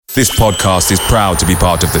This podcast is proud to be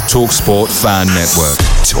part of the TalkSport Fan Network.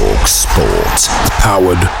 TalkSport.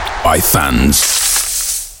 Powered by fans.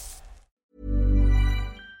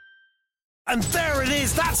 And there it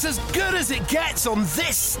is, that's as good as it gets on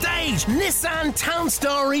this stage. Nissan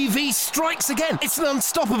Townstar EV strikes again. It's an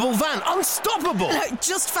unstoppable van, unstoppable.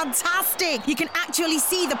 Just fantastic. You can actually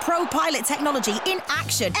see the Pro Pilot technology in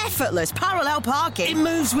action. Effortless parallel parking. It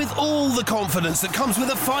moves with all the confidence that comes with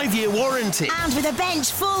a 5-year warranty. And with a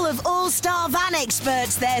bench full of all-star van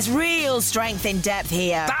experts, there's real strength in depth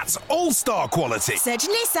here. That's all-star quality. Search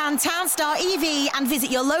Nissan Townstar EV and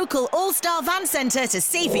visit your local all-star van centre to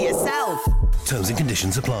see for yourself. Terms and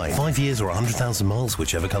conditions apply. 5 years or 100,000 miles,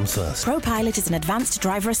 whichever comes first. Pro Pilot is an advanced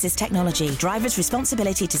driver assist technology. Driver's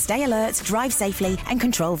responsibility to stay alert, drive safely, and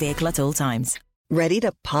control vehicle at all times. Ready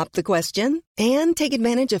to pop the question and take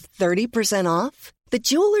advantage of 30% off? The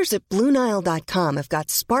jewelers at BlueNile.com have got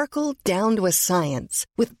sparkle down to a science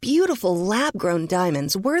with beautiful lab-grown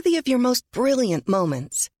diamonds worthy of your most brilliant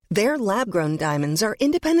moments. Their lab-grown diamonds are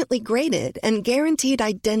independently graded and guaranteed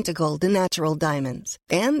identical to natural diamonds.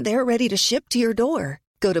 And they're ready to ship to your door.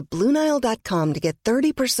 Go to BlueNile.com to get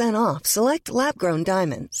 30% off select lab-grown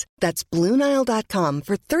diamonds. That's BlueNile.com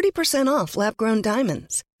for 30% off lab-grown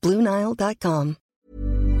diamonds. BlueNile.com.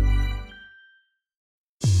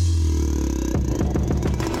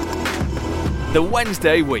 The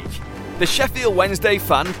Wednesday Week, the Sheffield Wednesday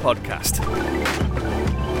Fan Podcast.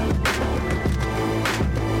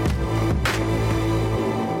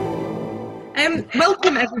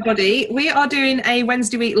 Welcome everybody. We are doing a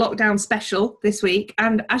Wednesday week lockdown special this week,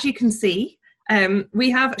 and as you can see, we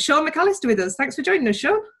have Sean Mcallister with us. Thanks for joining us,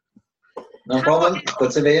 Sean. No problem.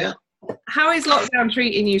 Good to be here. How is lockdown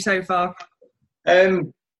treating you so far?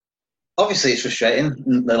 Obviously it's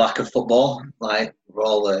frustrating, the lack of football. Like, we're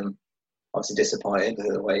all obviously disappointed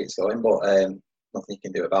with the way it's going, but nothing you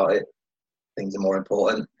can do about it. Things are more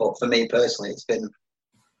important. But for me personally, it's been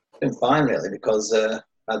fine really, because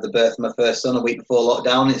I had the birth of my first son a week before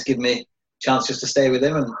lockdown. It's given me a chance just to stay with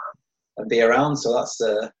him and be around. So that's,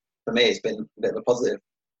 for me, it's been a bit of a positive.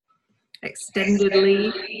 Extended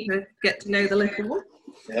leave to get to know the little one.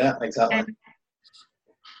 Yeah, exactly.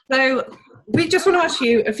 So we just want to ask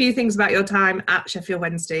you a few things about your time at Sheffield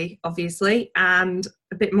Wednesday, obviously, and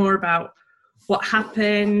a bit more about what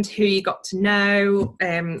happened, who you got to know.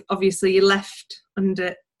 Obviously, you left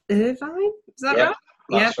under Irvine, is that right?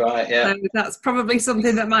 That's right, yeah. So that's probably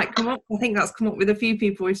something that might come up. I think that's come up with a few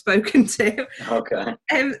people we've spoken to. Okay.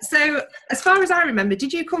 So as far as I remember,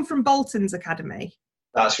 did you come from Bolton's academy?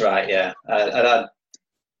 That's right, yeah.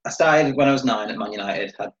 I started when I was 9 at Man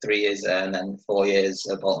United, had 3 years there and then 4 years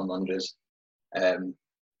at Bolton Wanderers.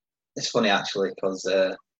 It's funny actually, because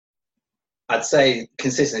I'd say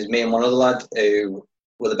consistently me and one other lad who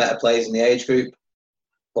were the better players in the age group,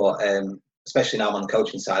 but especially now I'm on the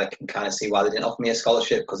coaching side, I can kind of see why they didn't offer me a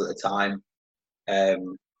scholarship, because at the time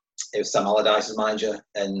it was Sam Allardyce's manager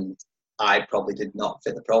and I probably did not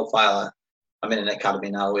fit the profile. I'm in an academy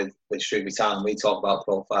now with Shrewsbury Town, and we talk about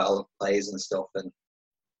profile players and stuff, and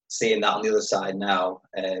seeing that on the other side now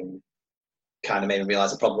kind of made me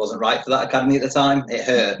realise I probably wasn't right for that academy at the time. It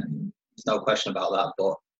hurt, there's no question about that.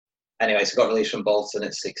 But anyway, so I got released from Bolton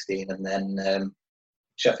at 16, and then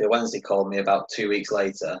Sheffield Wednesday called me about 2 weeks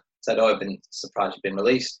later, said, I've been surprised you've been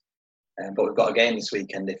released, but we've got a game this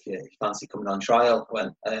weekend if you fancy coming on trial. I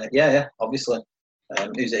went, yeah, obviously.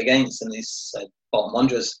 Who's it against? And he said, Bolton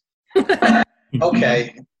Wanderers.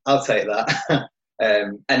 Okay, I'll take that.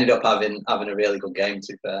 Ended up having a really good game,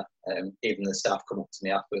 to be fair. Even the staff come up to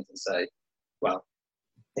me afterwards and say, well,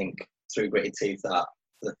 I think through gritty teeth that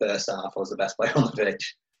for the first half I was the best player on the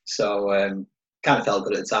pitch. So kind of felt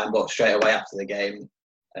good at the time, but straight away after the game,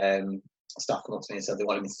 staff come up to me and said they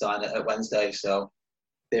wanted me to sign it at Wednesday, so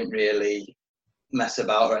didn't really mess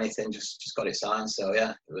about or anything, just got it signed. So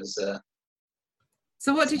yeah, it was...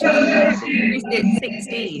 So what did you have to do at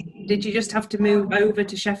 16? Did you just have to move over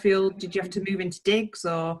to Sheffield? Did you have to move into Diggs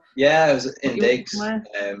or? Yeah, I was in Diggs.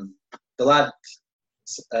 The lad,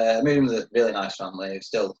 moved in with a really nice family who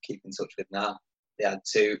still keep in touch with now. They had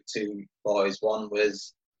two boys. One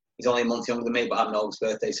was, he's only a month younger than me, but I'm an August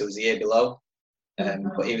birthday, so he was a year below.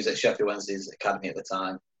 But he was at Sheffield Wednesday's academy at the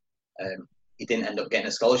time. He didn't end up getting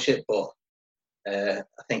a scholarship, but I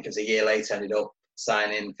think it was a year later ended up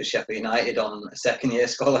signing for Sheffield United on a second-year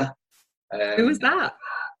scholar. Who was that?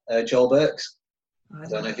 Joel Burks. I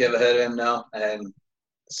don't know if you ever heard of him now.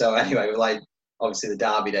 So anyway, we're like, obviously the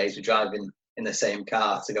derby days, we're driving in the same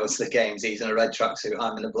car to go to the games. He's in a red tracksuit,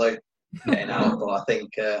 I'm in a blue, getting out. But I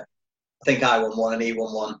think I won one and he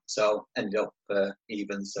won one, so ended up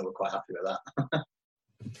even. So we're quite happy with that.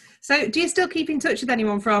 So do you still keep in touch with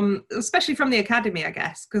anyone especially from the academy, I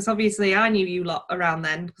guess? Because obviously I knew you lot around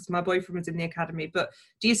then because my boyfriend was in the academy. But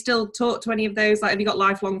do you still talk to any of those? Like, have you got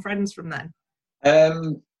lifelong friends from then?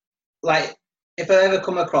 Like, if I ever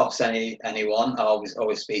come across anyone, I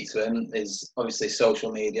always speak to them. There's obviously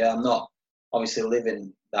social media. I'm not obviously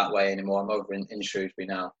living that way anymore. I'm over in Shrewsbury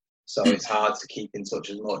now, so it's hard to keep in touch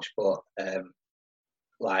as much. But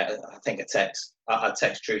like, I think I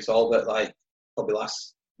text Drew Talbot like probably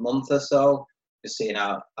last month or so, just seeing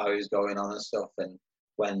how he was going on and stuff. And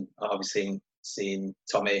when obviously seeing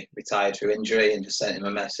Tommy retired through injury, and just sent him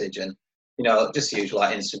a message, and just usual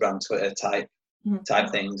like Instagram, Twitter type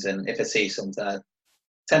things. And if I see something, I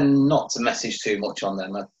tend not to message too much on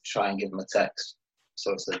them. I try and give them a text,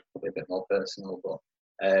 so it's probably a bit more personal. But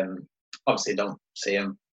obviously don't see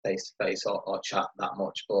them face to face or chat that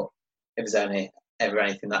much. But if there's ever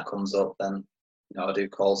anything that comes up, then I do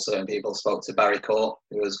call certain people. Spoke to Barry Core,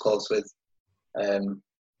 who I was close with on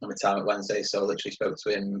my time at Wednesday. So I literally spoke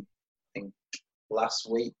to him, I think last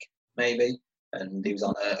week maybe, and he was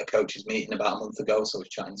on a coaches meeting about a month ago. So I was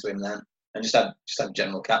chatting to him then, and just had a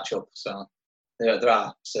general catch up. So there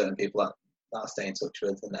are certain people that I stay in touch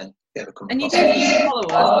with, and then if you ever come and across. You don't follow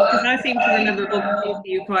us, because I seem to remember bumping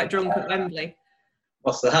you quite drunk at Wembley.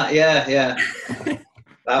 What's that? Yeah.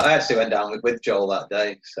 I actually went down with Joel that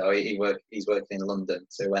day. So he's working in London,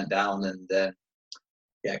 so he went down, and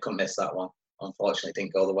couldn't miss that one. Unfortunately,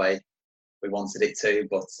 didn't go the way we wanted it to,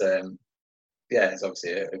 but it's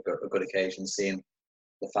obviously a good occasion, seeing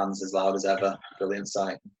the fans as loud as ever. Brilliant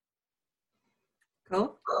sight.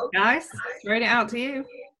 Cool. Guys, throwing it out to you.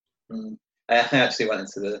 I actually went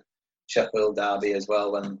into the Sheffield derby as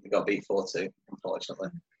well when we got beat 4-2, unfortunately.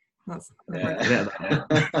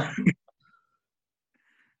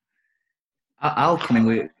 I'll come in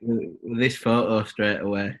with this photo straight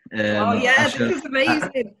away. This is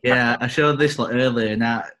amazing. I showed this earlier.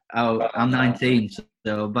 Now I'm 19,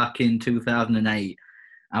 so back in 2008,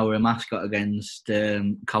 I were a mascot against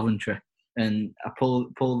Coventry, and I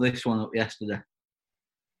pulled this one up yesterday.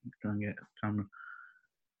 Try and get a camera.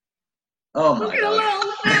 Oh my god!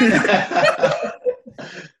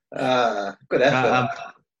 Good effort.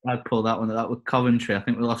 I'd pull that one. That was Coventry. I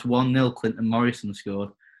think we lost 1-0. Clinton Morrison scored.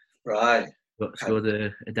 Right. But scored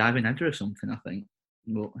a diving header or something, I think.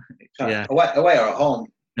 But, yeah. Away or at home?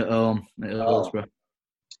 At home, at Hillsborough. I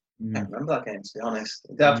can't remember that game, to be honest.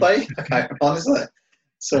 Did I play? I can't, honestly.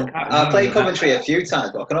 So I played Coventry a few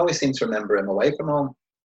times, but I can always seem to remember him away from home.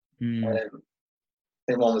 I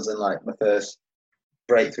think one was in my first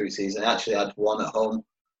breakthrough season. I actually had one at home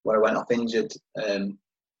where I went off injured.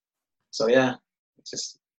 So yeah, it's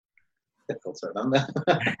just difficult to remember.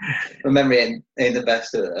 Remembering ain't the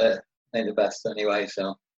best. Ain't the best anyway.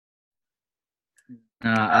 So.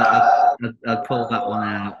 I'd pull that one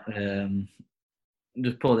out.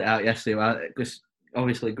 Just pulled it out yesterday because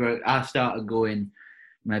obviously I started going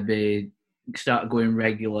regular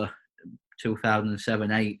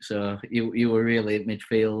 2007-8. So you were really at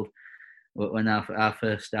midfield when I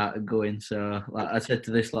first started going. So I said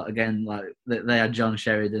to this lot again, they had John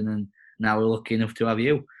Sheridan, and now we're lucky enough to have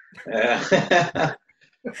you. Yeah.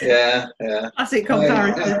 yeah. Classic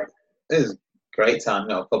comparison. It was a great time.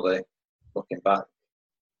 No, probably looking back.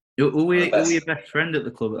 Who were your best friend at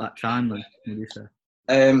the club at that time, then, would you say?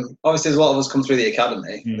 Obviously, there's a lot of us come through the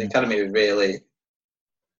academy. The academy was really,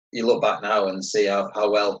 you look back now and see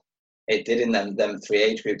how well it did in them three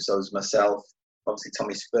age groups. So it was myself, obviously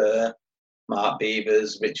Tommy Spur, Mark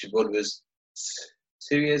Beavers, Richard Wood was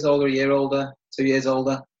 2 years older, a year older, 2 years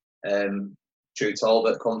older. Drew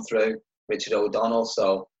Talbot come through, Richard O'Donnell.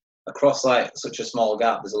 So across such a small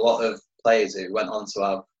gap, there's a lot of players who went on to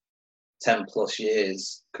have 10 plus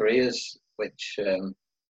years careers, which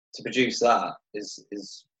to produce that is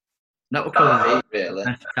that was probably really the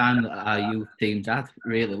best time that our youth teams had.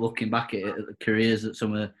 Really, looking back at the careers that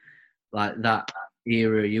some of that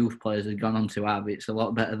era youth players have gone on to have, it's a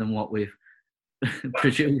lot better than what we've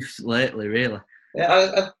produced lately. Really.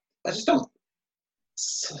 Yeah, I just don't.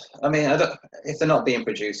 I mean, I don't. If they're not being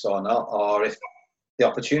produced or not, or if the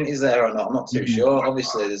opportunity's there or not, I'm not too sure.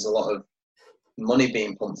 Obviously, there's a lot of money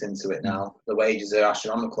being pumped into it now. The wages are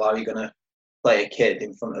astronomical. How are you going to play a kid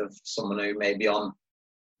in front of someone who may be on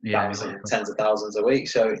tens of thousands a week?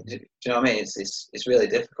 So do you know what I mean? It's really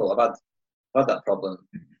difficult. I've had that problem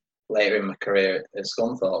later in my career at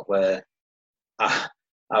Scunthorpe, where I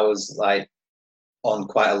was on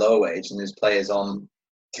quite a low wage, and there's players on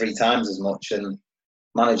 3 times as much, and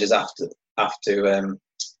managers have to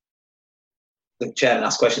the chairman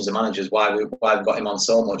asks questions of managers why we've got him on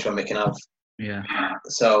so much when we can have. Yeah.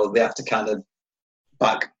 So they have to kind of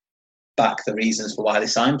back back the reasons for why they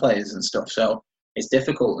sign players and stuff. So it's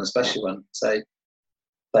difficult, and especially when, say,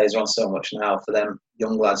 players are on so much now. For them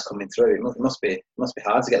young lads coming through, it must be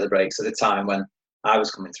hard to get the breaks. At the time when I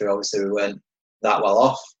was coming through, obviously we weren't that well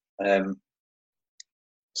off.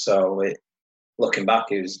 Looking back,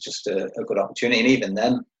 it was just a good opportunity. And even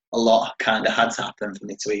then, a lot kind of had to happen for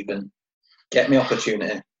me to even get my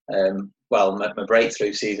opportunity. My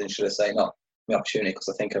breakthrough season, should I say, not my opportunity, because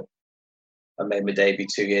I think I made my debut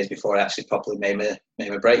 2 years before I actually properly made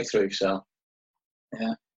my breakthrough. So,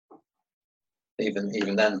 yeah.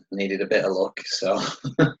 Even then, needed a bit of luck. So,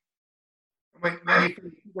 when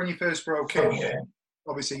you first broke in,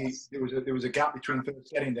 obviously there was a gap between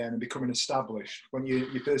first getting there and becoming established. When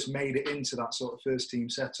you first made it into that sort of first team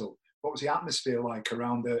setup, what was the atmosphere like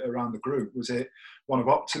around the group? Was it one of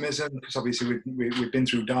optimism? Because obviously we've been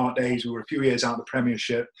through dark days. We were a few years out of the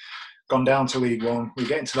Premiership, gone down to League One. We're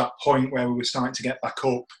getting to that point where we were starting to get back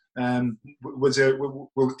up. Did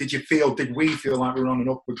we feel like we were on an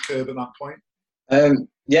upward curve at that point?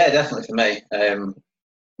 Yeah, definitely for me.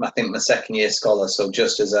 I think my second year scholar, so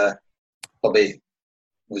just as I probably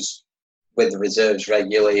was with the reserves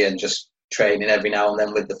regularly and just training every now and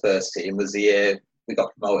then with the first team, was the year we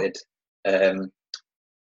got promoted in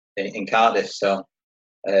Cardiff. So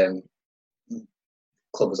club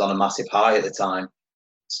was on a massive high at the time.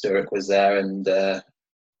 Sturrock was there, and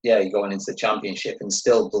you're going into the Championship and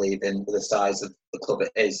still believing, with the size of the club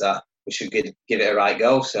it is, that we should give it a right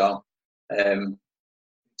go. So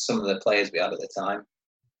some of the players we had at the time,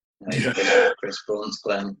 Chris Brunt,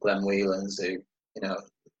 Glenn Whelans, who,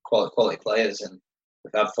 quality players, and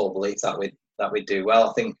we've had full belief that we'd do well.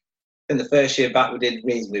 I think in the first year back we did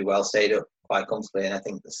reasonably well, stayed up quite comfortably, and I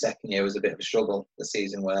think the second year was a bit of a struggle, the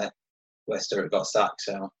season where Sturrock got sacked.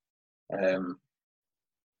 So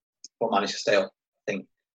but managed to stay up. I think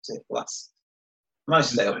managed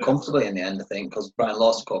to stay up comfortably in the end, I think, because Brian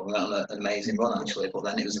Lawson went on an amazing run actually, but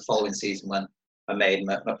then it was the following season when I made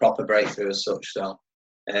my proper breakthrough as such. So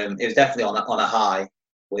it was definitely on a high,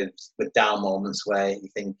 with down moments where you're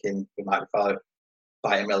thinking we might be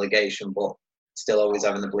fighting relegation, but still always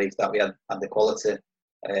having the belief that we had the quality.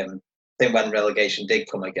 I think when relegation did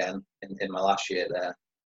come again in my last year there,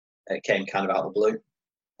 it came kind of out of the blue.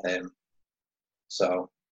 So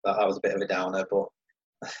that was a bit of a downer, but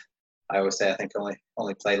I always say I think I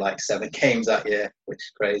only played like 7 games that year, which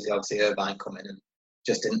is crazy. Obviously Irvine come in and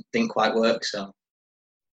just didn't quite work, so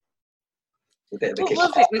a bit of a What kick.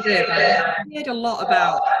 was it with Irvine? We heard a lot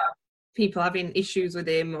about people having issues with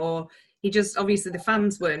him, or he just, obviously the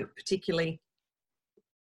fans weren't particularly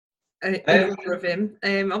in favour of him.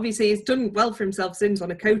 Obviously he's done well for himself since on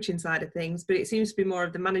a coaching side of things, but it seems to be more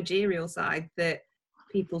of the managerial side that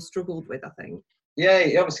people struggled with, I think. Yeah,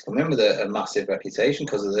 he obviously come in with a massive reputation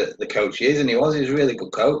because of the coach he is, and he was a really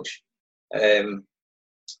good coach. I'm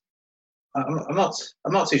not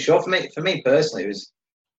too sure. For me personally, it was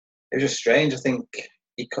just strange. I think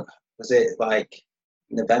was it like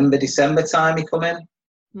November, December time he come in.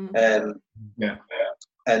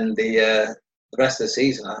 And the rest of the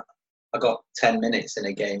season, I got 10 minutes in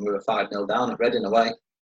a game. We were 5-0 down at Reading away.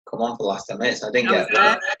 Come on for the last 10 minutes. I didn't get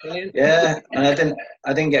and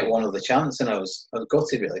I didn't get one other chance, and I was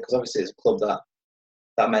gutted really, because obviously it's a club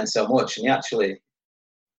that meant so much. And I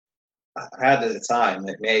had at the time,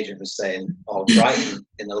 my agent was saying, Brighton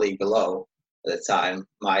in the league below at the time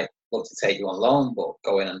might look to take you on loan, but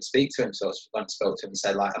go in and speak to him. So I went and spoke to him and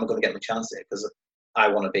said, I'm going to get my chance here because I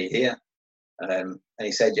want to be here. And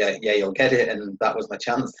he said, yeah, you'll get it. And that was my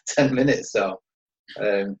chance for 10 minutes. So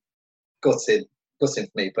gutted for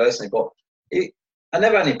me personally, but I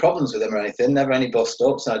never had any problems with him or anything, never any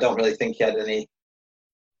bust-ups, and I don't really think he had any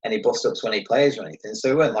bust-ups when he plays or anything. So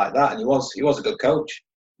he went like that, and he was a good coach.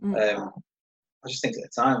 I just think at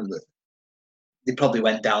the time that they probably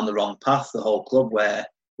went down the wrong path, the whole club, where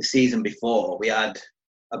the season before we had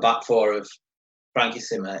a back four of Frankie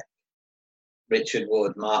Simek, Richard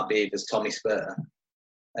Wood, Mark Beavers, Tommy Spur,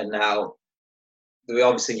 and now they were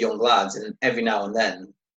obviously young lads, and every now and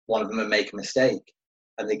then one of them would make a mistake,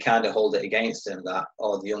 and they kind of hold it against them that,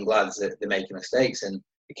 the young lads, they're making mistakes. And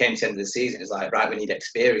it came to the end of the season, it's like, right, we need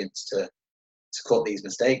experience to cut these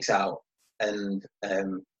mistakes out. And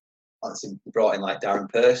obviously brought in like Darren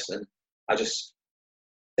Pearce, and I just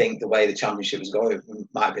think the way the Championship was going, it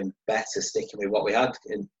might have been better sticking with what we had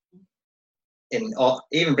or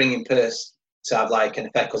even bringing Pearce to have like an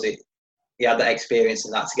effect, because he had that experience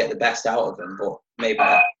and that to get the best out of him, but maybe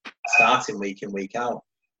not starting week in, week out.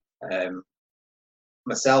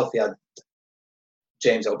 Myself, he had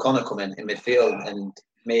James O'Connor come in midfield, and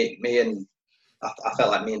me and I felt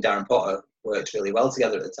like me and Darren Potter worked really well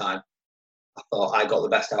together at the time. I thought I got the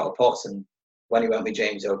best out of Potts. And when he went with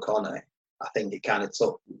James O'Connor, I think it kind of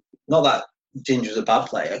took, not that Ginger was a bad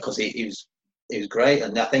player, because he was great,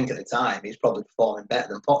 and I think at the time he was probably performing better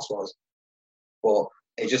than Potts was, but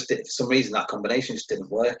it just did, for some reason that combination just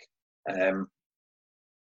didn't work.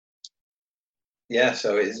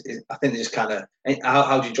 So I think they just kind of,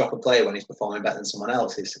 how do you drop a player when he's performing better than someone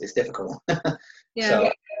else? It's difficult.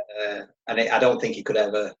 So I don't think he could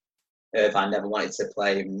ever. Irvine never wanted to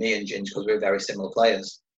play me and Ginge because we were very similar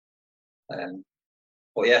players.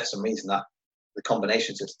 But yeah, for some reason that the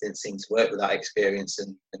combination just didn't seem to work with that experience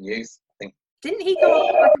and youth, I think. Didn't he go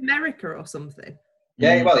off to like America or something?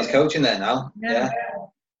 Yeah, well, he's coaching there now. Yeah.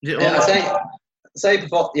 I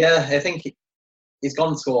think he's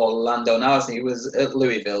gone to Orlando now. Hasn't he? He was at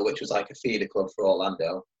Louisville, which was like a feeder club for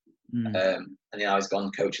Orlando. And now he's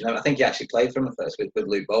gone coaching them. I think he actually played for him at first with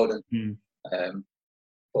Luke Bowden.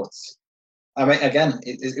 But I mean, again,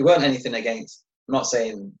 it weren't anything against. I'm not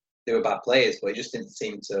saying they were bad players, but it just didn't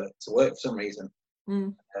seem to work for some reason.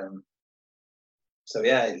 So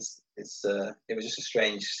yeah, it was just a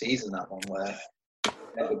strange season, that one, where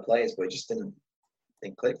they had good players, but it just didn't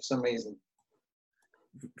click for some reason.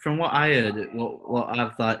 From what I heard, what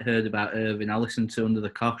I've heard about Irvine, I listened to Under the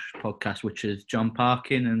Cosh podcast, which is John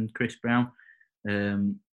Parkin and Chris Brown,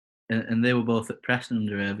 and they were both at Preston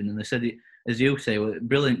under Irvine, and they said, as you say,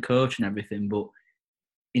 brilliant coach and everything, but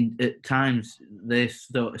at times they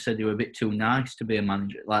sort of said he were a bit too nice to be a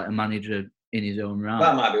manager, like a manager in his own right.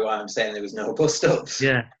 That might be why I'm saying there was no bust-ups.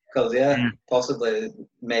 Yeah. Because, possibly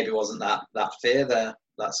maybe wasn't that fear there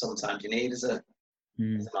that sometimes you need as a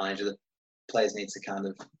manager. The players need to kind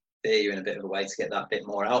of fear you in a bit of a way to get that bit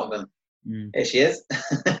more out of them. Here she is.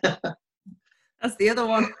 That's the other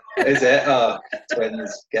one. Is it? Oh,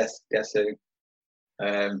 twins. Guess who?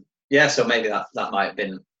 So maybe that might have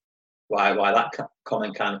been why that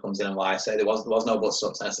comment kind of comes in, and why I say there was no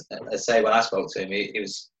bust-ups. I say when I spoke to him, he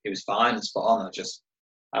was fine and spot on.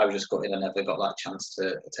 I was just gutted I never got that chance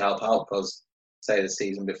to help out, because say the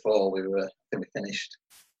season before I think we finished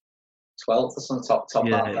 12th or something, top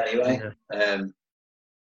half anyway. And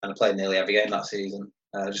I played nearly every game that season.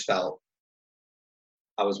 I just felt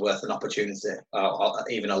I was worth an opportunity,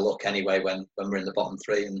 even a look anyway, when we're in the bottom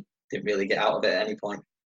three, and didn't really get out of it at any point.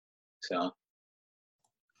 So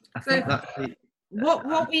I think what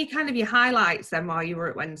were kind of your highlights then while you were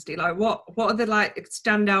at Wednesday? Like what are the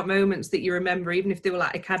standout moments that you remember, even if they were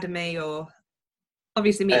like academy or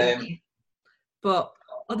obviously me, but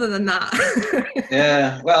other than that?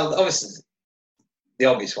 Yeah, well, obviously the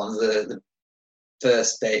obvious ones, the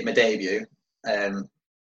first day, my debut.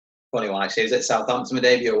 Funny one actually, it was at Southampton, my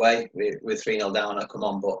debut away. We were 3-0 down at Come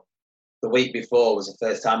On, but the week before was the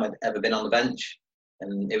first time I'd ever been on the bench,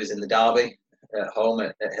 and it was in the derby at home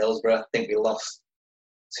at Hillsborough. I think we lost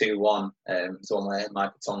 2-1. It was one where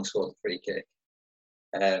Michael Tong scored the free kick.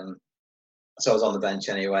 So I was on the bench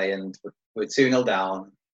anyway, and we're 2-0 down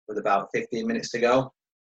with about 15 minutes to go.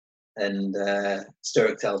 And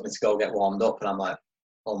Sturrock tells me to go get warmed up, and I'm like,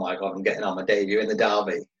 oh my God, I'm getting on my debut in the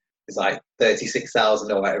derby. It's like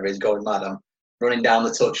 36,000 or whatever is going mad. I'm running down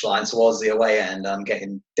the touchline towards the away end. I'm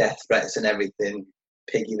getting death threats and everything,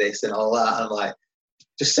 piggy this and all that. And I'm like,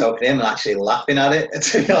 just soaking in and actually laughing at it,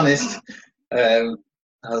 to be honest. I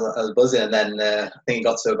was buzzing, and then I think it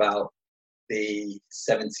got to about the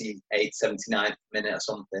 78th, 79th minute or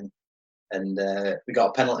something, and we got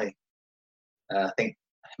a penalty. I think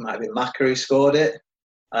it might have been Maka who scored it,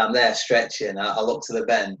 and I'm there stretching. I look to the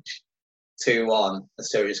bench, 2-1, and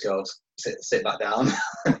Sturridge goes, sit back down.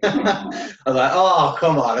 I was like, oh,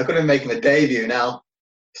 come on, I couldn't make him a debut now.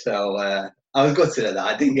 So I was gutted at that.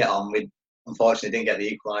 I didn't get on. We unfortunately didn't get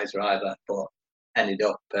the equaliser either, but ended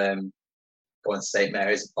up going to St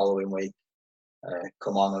Mary's the following week.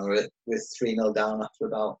 Come On, and we're 3-0 down after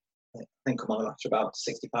about, I think Come On after about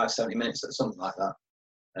 65, 70 minutes or something like that.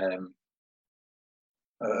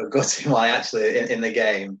 Gutting why actually in the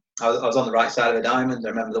game. I was on the right side of the diamond. I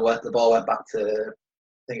remember the ball went back to, I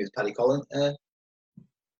think it was Patrick Collins,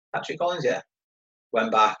 yeah.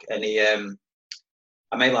 Went back, and he,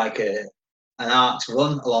 I made like an arced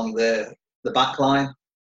run along the back line.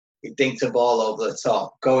 He dinked a ball over the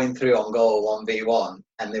top, going through on goal 1v1,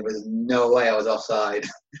 and there was no way I was offside.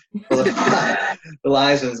 The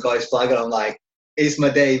linesman's got his flag, and I'm like, it's my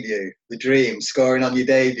debut, the dream, scoring on your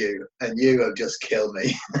debut, and you have just killed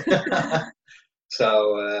me.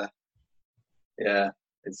 So, yeah,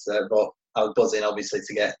 it's but I was buzzing obviously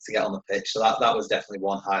to get on the pitch. So that was definitely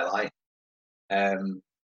one highlight.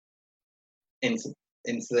 Into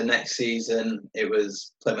the next season, it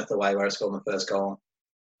was Plymouth away where I scored my first goal.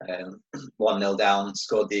 1-0 down,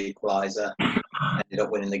 scored the equaliser, ended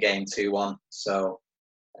up winning the game 2-1. So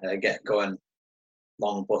get going,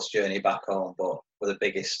 long bus journey back home, but with the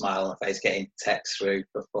biggest smile on my face, getting texts through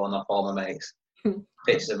for phone off all my mates,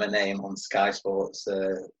 pictures of my name on Sky Sports,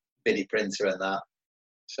 biddy printer and that.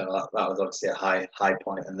 So that was obviously a high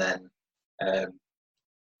point. And then,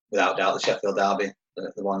 without doubt, the Sheffield derby,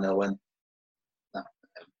 the 1-0 win.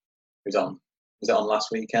 It was on last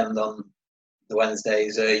weekend on the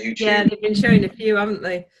Wednesday's YouTube. Yeah, they've been showing a few, haven't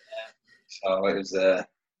they? So it was,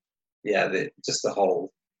 just the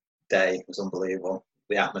whole day was unbelievable.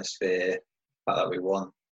 The atmosphere, the fact that we won,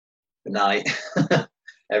 the night,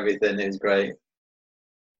 everything is great.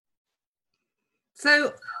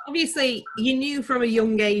 So obviously you knew from a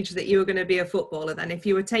young age that you were going to be a footballer then. If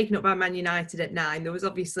you were taken up by Man United at 9, there was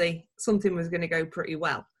obviously something was going to go pretty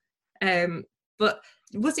well. But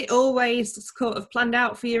was it always sort of planned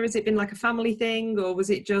out for you? Has it been like a family thing, or was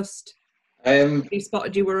it just you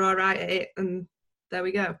spotted you were all right at it and there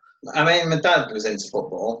we go? I mean, my dad was into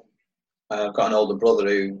football. I've got an older brother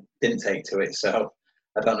who didn't take to it, so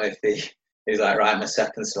I don't know if he's like, right, my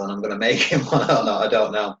second son, I'm going to make him one or not, I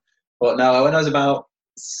don't know. But no, when I was about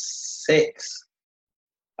 6,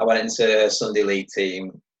 I went into a Sunday league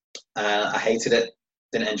team and I hated it,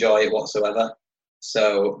 didn't enjoy it whatsoever.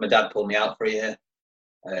 So my dad pulled me out for a year.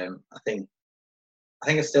 I think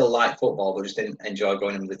I still liked football, but just didn't enjoy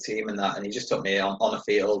going in with the team and that. And he just took me on a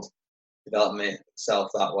field, developed myself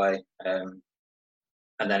that way.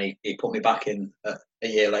 And then he put me back in a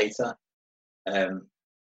year later. And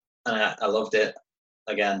I loved it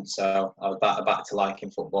again. So I was back to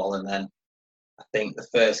liking football. And then I think the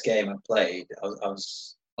first game I played, I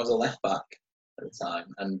was a left back at the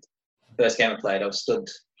time. And first game I played,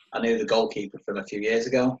 I knew the goalkeeper from a few years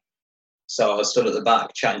ago. So I was stood at the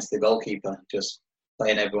back chatting to the goalkeeper, just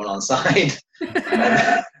playing everyone on side.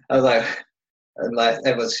 I was like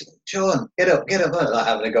everyone's, Sean, get up, like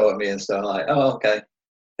having a go at me and stuff. I'm like, oh, okay.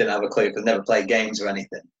 Didn't have a clue because never played games or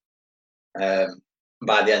anything.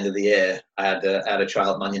 By the end of the year, I had a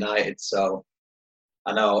trial at Man United, so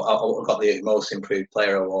I know I got the most improved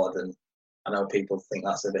player award, and I know people think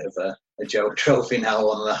that's a bit of a joke trophy now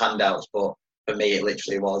on the handouts, but for me, it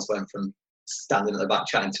literally went from standing at the back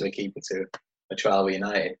chatting to a keeper to a trial with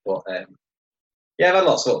United. But yeah, I've had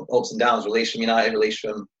lots of ups and downs. Released from United, released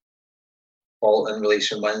from Bolton, released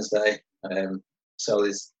from Wednesday. So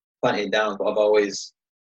there's plenty of downs, but I've always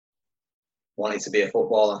wanted to be a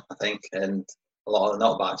footballer, I think, and a lot of the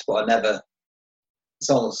knockbacks. But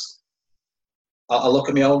I look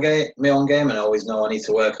at my own game and I always know I need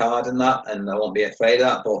to work hard in that, and I won't be afraid of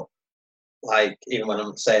that. But like, even when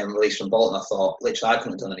I'm saying I'm released from Bolton, I thought, literally, I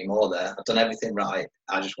couldn't have done any more there. I've done everything right.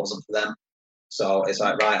 I just wasn't for them. So it's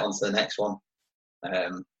like, right, on to the next one. I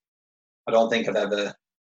don't think I've ever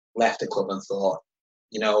left a club and thought,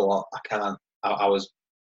 you know what, I can't. I was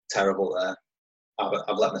terrible there.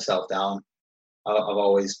 I've let myself down. I've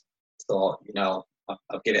always thought, you know,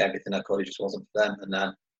 I've given it everything I could. It just wasn't for them. And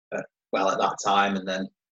then, at that time, and then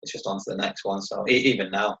it's just on to the next one. So even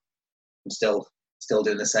now, I'm still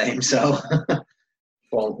doing the same. So,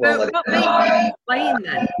 what made you stop playing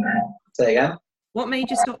then? Say again? What made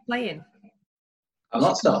you stop playing? I'm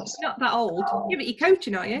not stopped. You're not that old. Yeah, but you're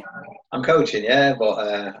coaching, aren't you? I'm coaching, yeah, but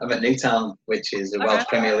I'm at Newtown, which is a Welsh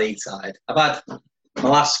Premier League side. I've had my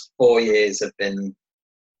last 4 years have been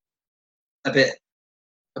a bit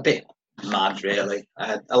mad, really.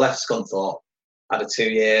 I left Scunthorpe, had a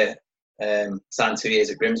 2-year, signed 2 years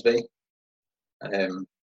at Grimsby. I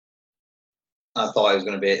thought it was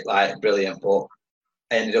going to be like brilliant, but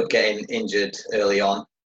I ended up getting injured early on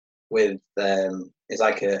with it's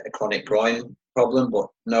like a chronic groin problem, but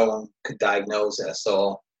no one could diagnose it. I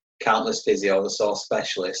saw countless physios, I saw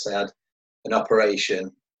specialists. I had an operation,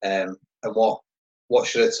 and what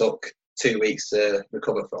should have took 2 weeks to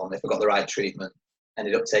recover from, if I got the right treatment,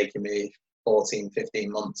 ended up taking me 14, 15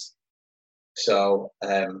 months. So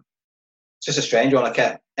it's just a strange one. I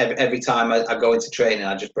kept every time I go into training,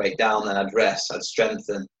 I'd just break down, then I'd rest, I'd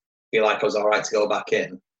strengthen, feel like I was all right to go back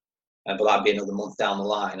in, but that'd be another month down the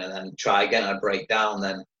line, and then try again. I'd break down,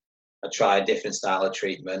 then I'd try a different style of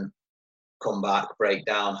treatment, come back, break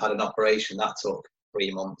down, had an operation that took 3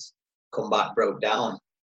 months, come back, broke down.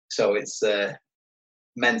 So it's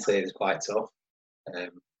mentally it was quite tough.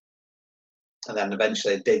 And then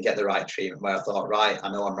eventually I did get the right treatment where I thought, right,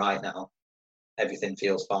 I know I'm right now. Everything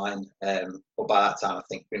feels fine. But by that time, I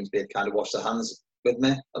think Grimsby had kind of washed their hands with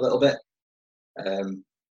me a little bit.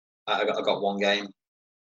 I got one game,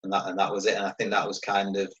 and that was it. And I think that was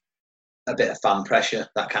kind of a bit of fan pressure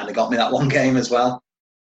that kind of got me that one game as well.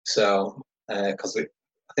 So, because I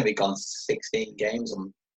think we'd gone 16 games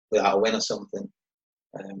without a win or something.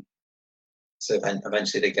 So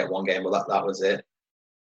eventually did get one game, but that was it.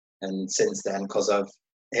 And since then, because I've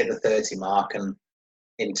hit the 30 mark, and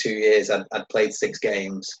in 2 years I'd played 6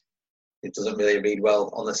 games, it doesn't really read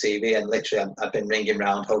well on the CV. And literally, I've been ringing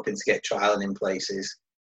round hoping to get trialing in places,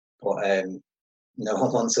 but no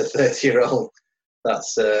one wants a 30-year-old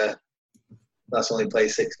that's only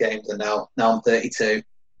played 6 games. And now I'm 32.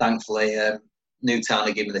 Thankfully, Newtown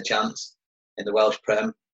are giving me the chance in the Welsh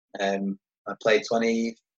Prem. I played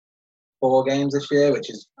 24 games this year,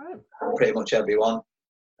 which is pretty much every one.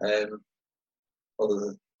 Other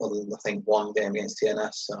than I think 1 game against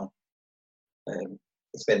TNS. So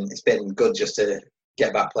it's been good just to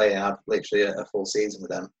get back playing. I have literally a full season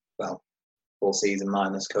with them. Well, full season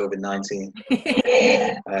minus COVID-19.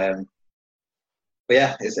 But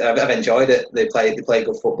yeah, I've enjoyed it. They play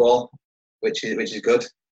good football, which is good.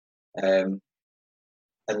 And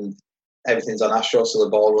everything's on Astro, so the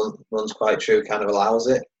ball runs quite true, kind of allows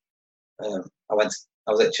it. I was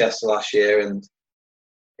at Chester last year, and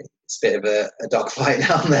it's a bit of a dogfight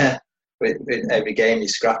down there. With every game you're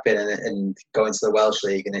scrapping and going to the Welsh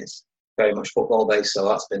League, and it's very much football based. So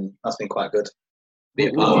that's been quite good.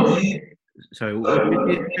 Sorry, was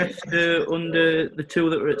it Chester under the 2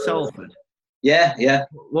 that were at Salford? Yeah.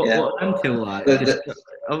 What are them 2 like?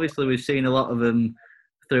 Obviously, we've seen a lot of them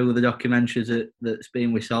through the documentaries that's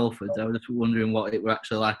been with Salford. I was just wondering what it were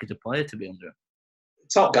actually like as a player to be under them.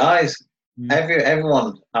 Top guys.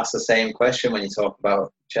 Everyone asks the same question when you talk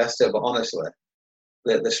about Chester, but honestly,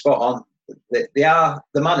 they're spot on. They are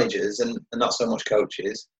the managers and not so much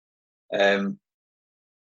coaches. But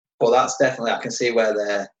that's definitely, I can see where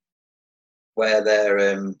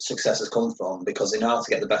their success has come from, because they know how to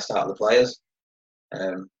get the best out of the players.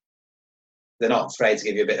 They're not afraid to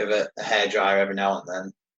give you a bit of a hairdryer every now and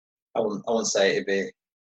then. I wouldn't say it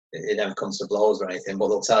never comes to blows or anything, but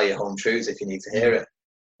they'll tell you home truths if you need to hear it,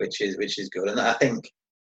 which is good. And I think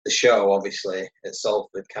the show, obviously, at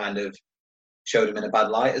Salford kind of showed them in a bad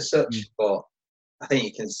light as such, but I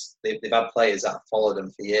think they've had players that have followed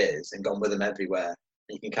them for years and gone with them everywhere,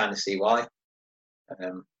 and you can kind of see why.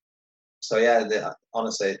 So yeah,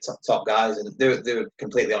 honestly, top guys, and they were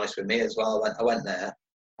completely honest with me as well. I went there.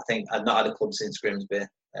 I think I'd not had a club since Grimsby,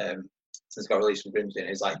 since I got released from Grimsby. It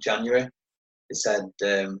was like January. They said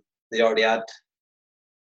they already had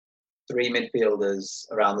 3 midfielders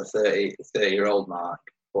around the 30-year-old mark,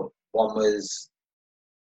 but one was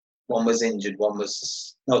injured.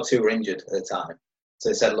 2 were injured at the time. So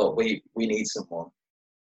they said, look, we need someone,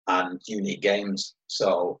 and you need games.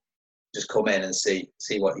 So just come in and see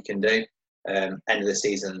what you can do. End of the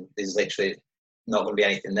season, there's literally not going to be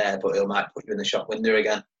anything there, but it might put you in the shop window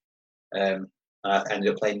again. I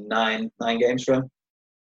ended up playing nine games for him.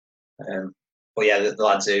 But yeah, the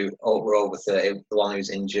lads who were over 30, the one who was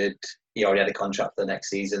injured, he already had a contract for the next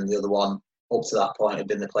season. The other one, up to that point, had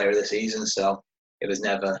been the player of the season. So it was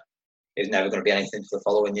never going to be anything for the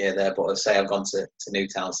following year there. But as I say, I've gone to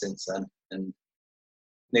Newtown since then, and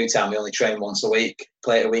Newtown, we only train once a week,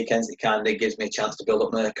 play at weekends. It kind of gives me a chance to build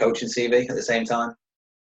up my coaching CV at the same time.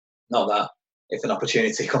 Not that if an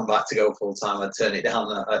opportunity come back to go full time, I'd turn it down.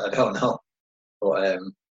 I don't know, but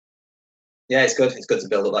yeah, it's good. It's good to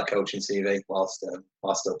build up that coaching CV whilst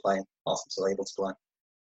still playing, whilst I'm still able to play.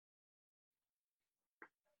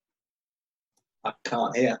 I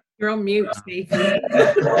can't hear. You're on mute, Steve.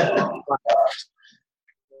 It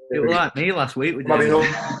was like me last week.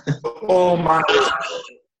 Oh man.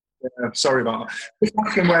 Yeah, sorry about that. Just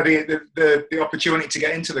asking where the opportunity to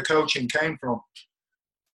get into the coaching came from.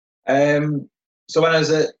 So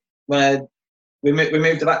when we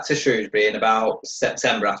moved back to Shrewsbury in about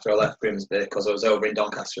September after I left Grimsby, because I was over in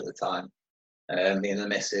Doncaster at the time. Me and the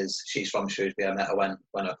missus, she's from Shrewsbury. I met her when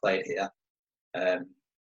I played here.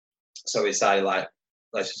 So we decided, like,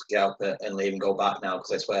 let's just get out and leave and go back now,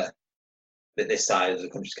 because I swear that this side of the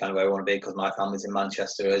country is kind of where I want to be, because my family's in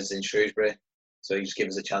Manchester, as in Shrewsbury. So you just give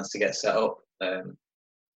us a chance to get set up. And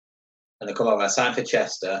I come over, I signed for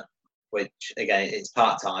Chester, which, again, it's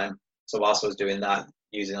part-time. So whilst I was doing that,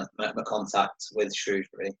 using my contacts with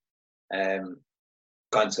Shrewsbury,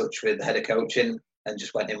 got in touch with the head of coaching and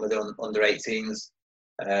just went in with the under-18s,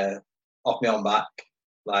 off my own back,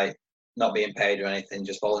 like not being paid or anything,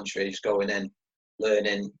 just voluntary, just going in,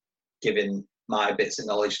 learning, giving my bits of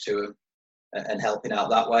knowledge to them and helping out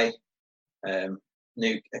that way.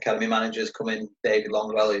 New academy managers come in, David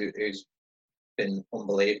Longwell, who's been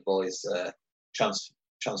unbelievable. He's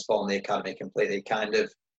transformed the academy completely. Kind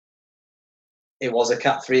of, it was a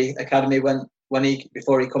Cat 3 academy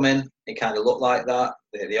before he come in. It kind of looked like that,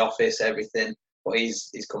 the office, everything. But he's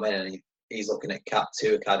come in and he's looking at Cat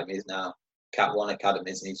 2 academies now, Cat 1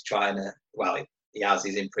 academies, and he's trying to,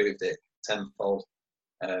 he's improved it tenfold.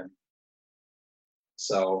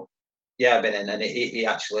 So, yeah, I've been in, and he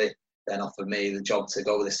actually then offered me the job to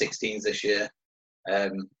go with the 16s this year.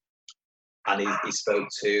 And he spoke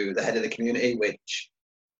to the head of the community, which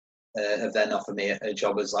have then offered me a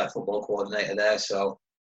job as like football coordinator there. So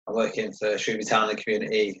I'm working for Shrewsbury Town and the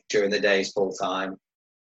community during the days full time.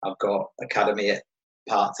 I've got academy at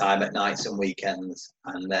part time at nights and weekends,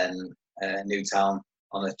 and then Newtown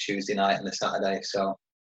on a Tuesday night and a Saturday. So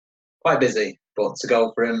quite busy, but to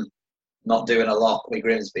go from not doing a lot with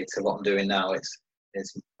Grimsby to what I'm doing now, it's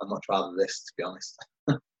I'd much rather this, to be honest.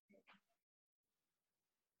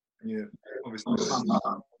 Yeah, obviously the plan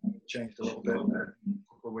changed a little bit in a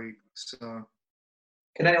couple of weeks. So.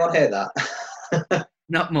 Can anyone hear that?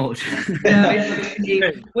 Not much.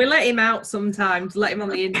 We let him out sometimes, let him on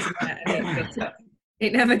the internet, and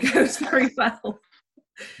it never goes very well.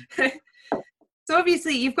 So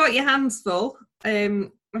obviously you've got your hands full.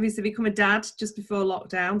 Obviously become a dad just before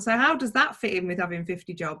lockdown. So how does that fit in with having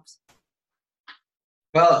 50 jobs?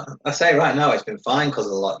 Well, I say right now it's been fine because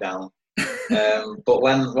of the lockdown. But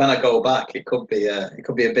when I go back, it could be a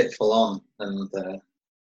bit full on, and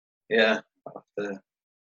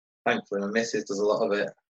thankfully my missus does a lot of it.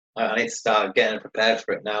 I need to start getting prepared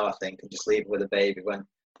for it now, I think, and just leave it with the baby when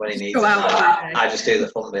he needs it. I just do the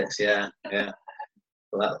fun bits, yeah.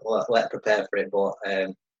 Let prepare for it. But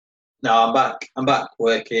no, I'm back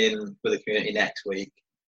working with the community next week.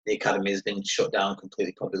 The academy has been shut down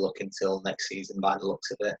completely, probably looking until next season by the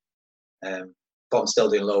looks of it. But I'm still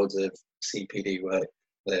doing loads of CPD work,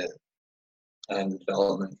 and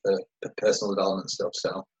development for personal development stuff.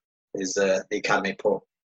 So is the academy put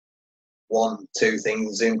 1-2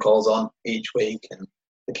 things, Zoom calls on each week, and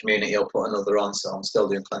the community will put another on. So I'm still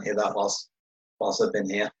doing plenty of that whilst I've been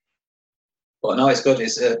here. But no, it's good.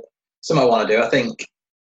 It's something I want to do. I think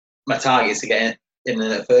my target is to get in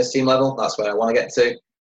at first team level. That's where I want to get to.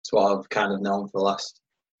 It's what I've kind of known for the last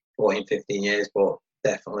 14, 15 years, but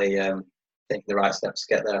definitely taking the right steps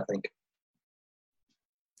to get there, I think.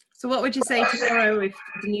 So what would you say tomorrow if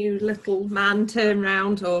the new little man turned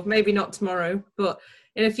round, or maybe not tomorrow, but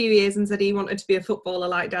in a few years, and said he wanted to be a footballer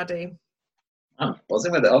like Daddy? I'm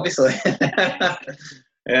buzzing with it, obviously.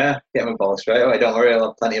 Yeah, get my ball straight away. Don't worry, I'll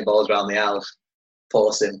have plenty of balls around the house.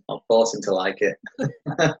 I'll force him to like it.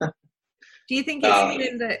 Do you think it's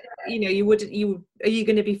something that are you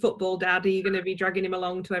going to be football dad? Are you going to be dragging him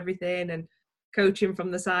along to everything and coaching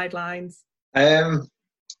from the sidelines? I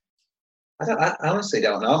honestly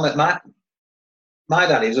don't know. My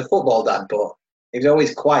dad, he was a football dad, but he was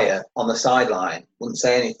always quiet on the sideline, wouldn't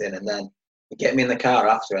say anything, and then he'd get me in the car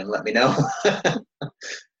after and let me know.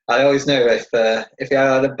 I always knew if I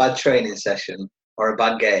had a bad training session or a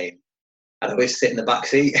bad game, I'd always sit in the back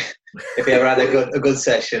seat. If he ever had a good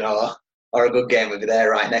session or a good game, we'd be there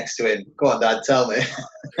right next to him. Go on, Dad, tell me.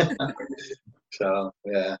 So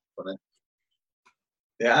yeah, funny.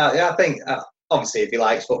 Yeah. I think obviously if he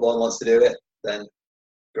likes football and wants to do it, then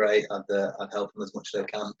great. I'd help him as much as I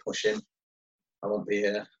can, push him. I won't be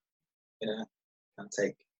can't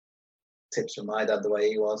take tips from my dad the way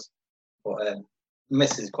he was. But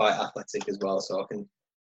Miss is quite athletic as well, so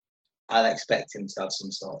I'd expect him to have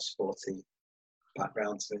some sort of sporty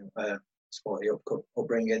background to sporty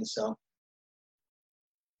upbringing. So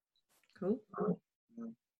cool.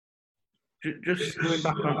 Just going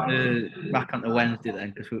back onto Wednesday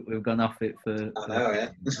then, because we've gone off it for. I know,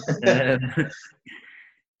 yeah.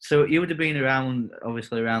 So you would have been around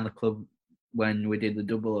the club when we did the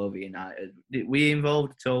double over United. Were you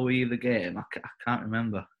involved at all with the game? I can't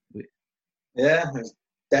remember. Yeah, it was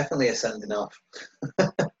definitely a sending off.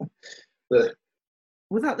 Was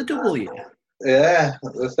that the double year? Yeah,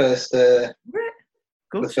 the first game,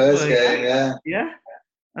 yeah. Yeah.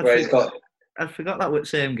 I forgot that was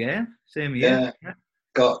same game, same year. Yeah.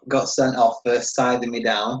 Got sent off for siding me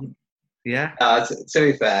down. Yeah. To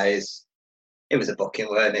be fair, it was a booking,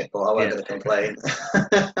 weren't it? But I wasn't going to complain.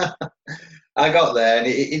 I got there and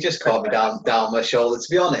he just caught me down my shoulder.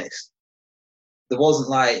 To be honest, there wasn't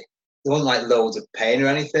like loads of pain or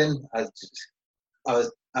anything. I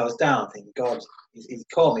was down thinking, God, he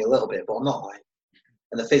caught me a little bit, but I'm not like.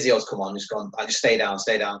 And the physio's come on, just stay down.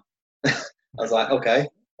 I was like, okay,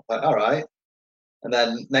 all right. And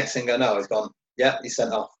then next thing I know, he's gone, yeah, he's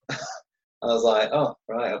sent off. And I was like, oh,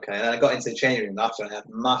 right, okay. And then I got into the changing room after and I had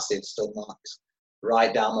massive stud marks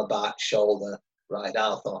right down my back, shoulder, right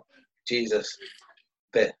down. I thought, Jesus,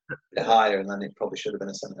 bit higher, and then it probably should have been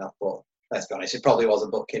a sent off. But let's be honest, it probably was a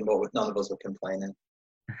booking, but none of us were complaining.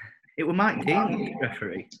 It was Mike Dean,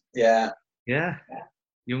 referee. Yeah. Yeah.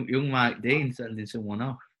 Young Mike Dean sending someone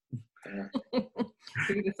off.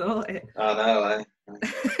 Who'd have thought it? I know, eh?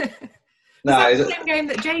 No, was that the same game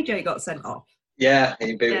that JJ got sent off? Yeah,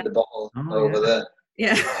 he booted the bottle over there.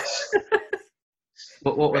 Yeah.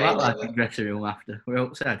 What was that like in the dressing room after? We were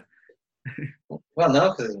upset. Well,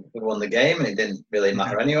 no, because we won the game and it didn't really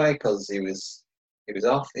matter anyway because he was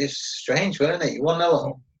off. It's strange, wasn't it? You want to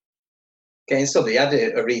know getting stuff. He had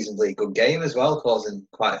a reasonably good game as well, causing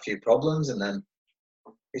quite a few problems, and then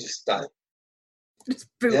he just started.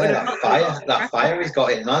 That fire he's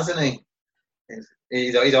got in, hasn't he?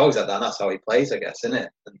 He's always had that. And that's how he plays, I guess, isn't it?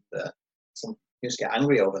 And you just get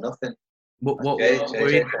angry over nothing. What were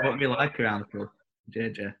you like around the club,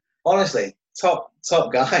 JJ? Honestly, top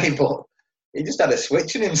guy, but he just had a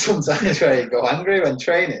switch in him sometimes where he'd go angry when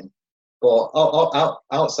training. But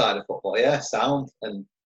outside of football, sound. And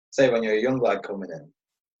say when you're a young lad coming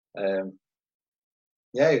in,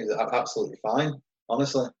 he was absolutely fine,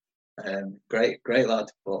 honestly. Great lad,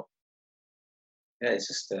 but it's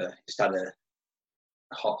just had a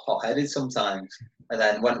hot-headed sometimes. And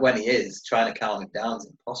then when he is, trying to calm him down is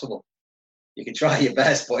impossible. You can try your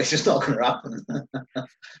best, but it's just not going to happen.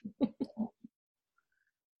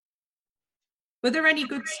 Were there any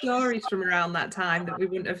good stories from around that time that we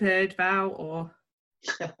wouldn't have heard about, or?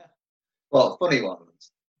 Well, funny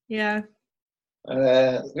ones. Yeah.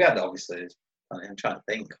 We had obviously. I'm trying to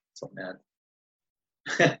think. Something.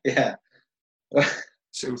 Yeah.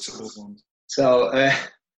 Suitable ones. So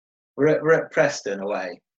we're at Preston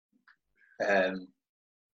away. I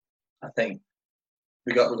think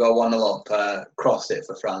we got 1-0 up. Crossed it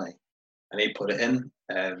for Franny, and he put it in.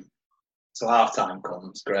 So half time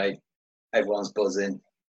comes, great. Everyone's buzzing.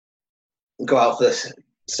 We go out for the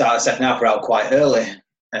start of the second half. We're out quite early,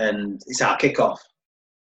 and it's our kickoff.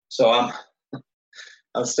 So I'm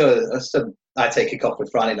stood. I take kick-off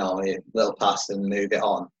with Franny normally, a little pass and move it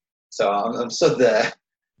on. So I'm stood there.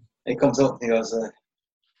 He comes up and he goes,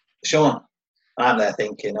 Sean. I'm there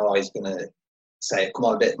thinking, he's going to say, come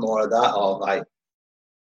on, a bit more of that, or like,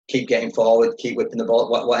 keep getting forward, keep whipping the ball,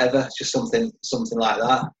 whatever. It's just something like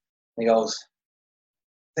that. And he goes,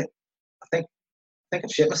 I think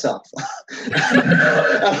I've shit myself.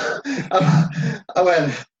 I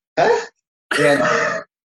went, huh?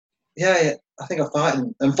 Yeah. I think I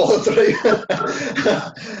farted and followed through.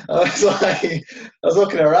 I was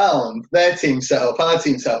looking around, their team set up, our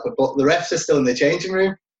team set up, but the refs are still in the changing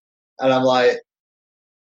room. And I'm like,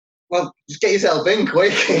 well, just get yourself in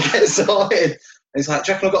quick and get sorted. And he's like,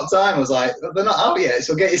 do you reckon I've got time? I was like, they're not out yet,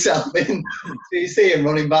 so get yourself in. So you see him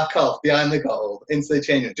running back off behind the goal into the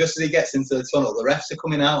changing room. Just as he gets into the tunnel, the refs are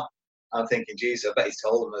coming out. I'm thinking, geez, I bet he's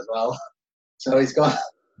told them as well. So he's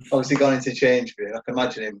obviously gone into change room. I can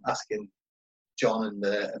imagine him asking John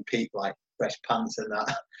and Pete like fresh pants and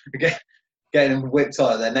that, getting them whipped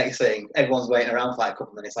on. And then next thing, everyone's waiting around for like a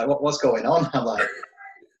couple of minutes. Like, what's going on? I'm like,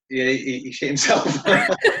 he shit himself.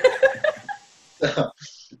 So,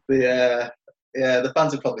 the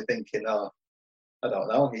fans are probably thinking, I don't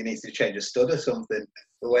know, he needs to change a stud or something.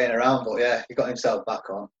 They're waiting around, but he got himself back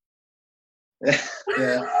on.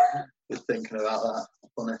 Yeah, just thinking about that.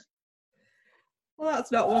 Funny. Well,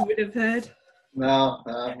 that's not one we'd have heard. No.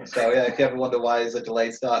 So if you ever wonder why there's a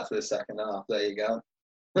delayed start to the second half, there you go.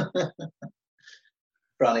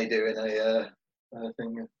 Franny doing a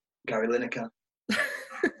thing, Gary Lineker.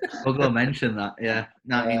 We'll go mention that,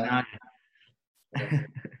 99.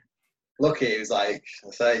 Lucky it was like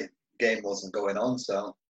I say, game wasn't going on,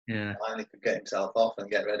 so finally could get himself off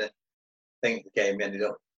and get ready. I think the game ended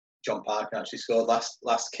up. John Parker actually scored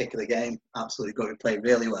last kick of the game. Absolutely good. He played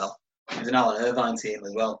really well. He was an Alan Irvine team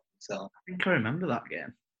as well. So I think I remember that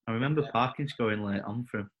game. I remember Parkin scoring late on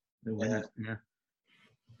for the winners. Yeah.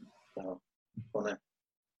 So funny.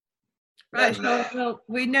 Right, Sean, well,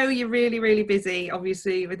 we know you're really, really busy,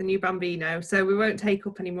 obviously, with the new Bambino, so we won't take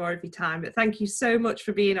up any more of your time, but thank you so much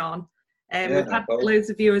for being on. We've had loads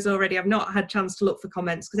of viewers already. I've not had a chance to look for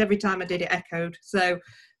comments because every time I did it echoed, so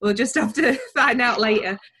we'll just have to find out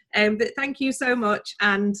later. But thank you so much,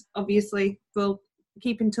 and obviously we'll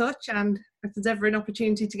keep in touch, and if there's ever an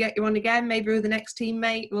opportunity to get you on again, maybe with the next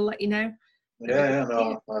teammate, we'll let you know.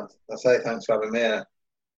 I say thanks for having me. I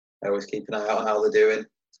always keep an eye out on how they're doing.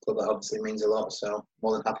 It's a club that obviously means a lot, so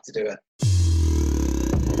more than happy to do it.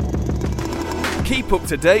 Keep up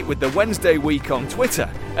to date with the Wednesday Week on Twitter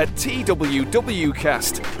at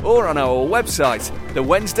TWWcast or on our website,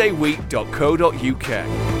 thewednesdayweek.co.uk.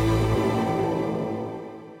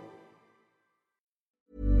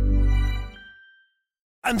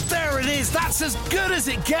 And there it is. That's as good as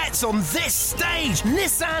it gets on this stage.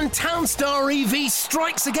 Nissan Townstar EV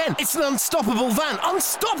strikes again. It's an unstoppable van.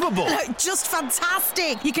 Unstoppable! Just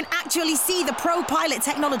fantastic. You can actually see the Pro Pilot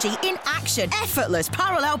technology in action. Effortless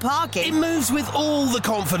parallel parking. It moves with all the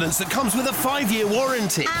confidence that comes with a 5-year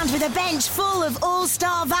warranty. And with a bench full of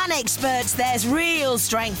all-star van experts, there's real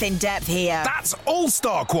strength in depth here. That's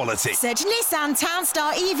all-star quality. Search Nissan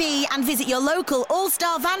Townstar EV and visit your local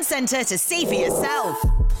all-star van centre to see for yourself.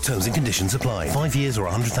 Terms and conditions apply. 5 years or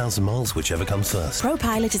 100,000 miles, whichever comes first. Pro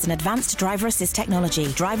Pilot is an advanced driver assist technology.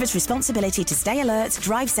 Driver's responsibility to stay alert,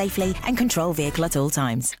 drive safely, and control vehicle at all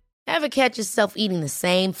times. Ever catch yourself eating the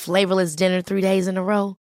same flavorless dinner 3 days in a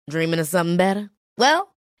row? Dreaming of something better?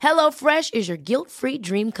 Well, HelloFresh is your guilt-free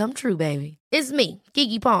dream come true, baby. It's me,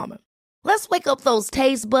 Keke Palmer. Let's wake up those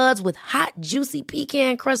taste buds with hot, juicy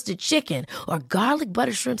pecan-crusted chicken or garlic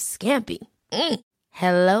butter shrimp scampi.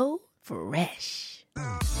 Hello Fresh.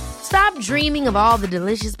 Stop dreaming of all the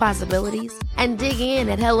delicious possibilities and dig in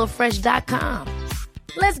at HelloFresh.com.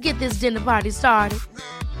 Let's get this dinner party started.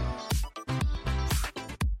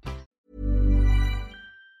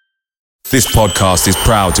 This podcast is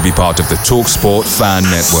proud to be part of the TalkSport Fan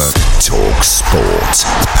Network. TalkSport.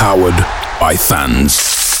 Powered by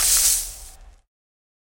fans.